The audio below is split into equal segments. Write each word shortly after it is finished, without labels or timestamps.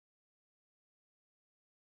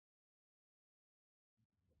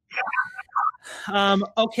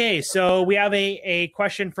Okay, so we have a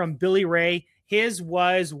question from Billy Ray. His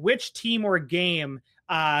was, which team or game,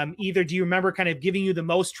 either do you remember kind of giving you the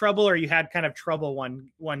most trouble, or you had kind of trouble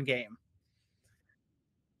one game?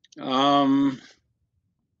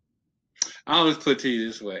 I'll just put it to you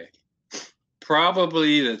this way.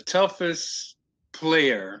 Probably the toughest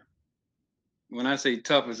player, when I say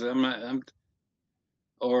toughest,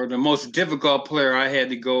 or the most difficult player I had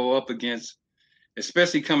to go up against,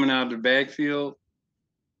 especially coming out of the backfield,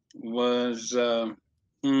 was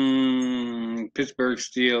Pittsburgh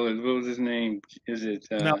Steelers. What was his name? Is it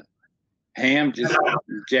No. Ham? Just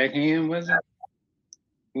Jack Ham, was it?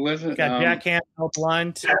 Who was it? Got Jack Ham, Bill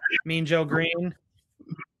Blunt, Mean Joe Green.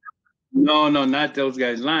 No, not those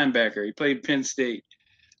guys. Linebacker. He played Penn State.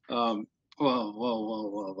 Whoa.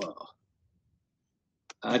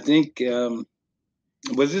 I think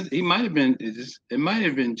was it? He might have been. It might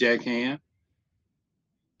have been Jack Ham.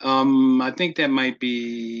 I think that might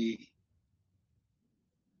be.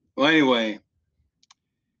 Well, anyway,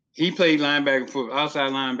 he played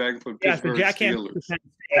outside linebacker for Pittsburgh Jack Steelers. Ham,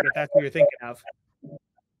 if that's what you're thinking of.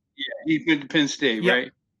 Yeah, he went to Penn State, Yep.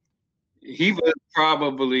 right? He was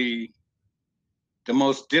probably the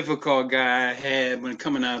most difficult guy I had when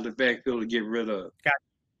coming out of the backfield to get rid of. Gotcha.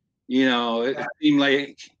 It seemed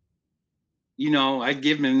like, I'd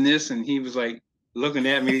give him this, and he was like looking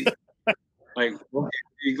at me like, okay,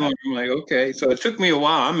 you going? I'm like, okay. So it took me a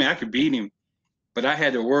while. I mean, I could beat him, but I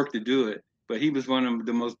had to work to do it. But he was one of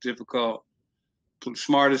the most difficult,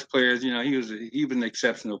 smartest players. He was an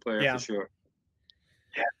exceptional player for sure.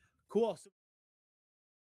 Cool.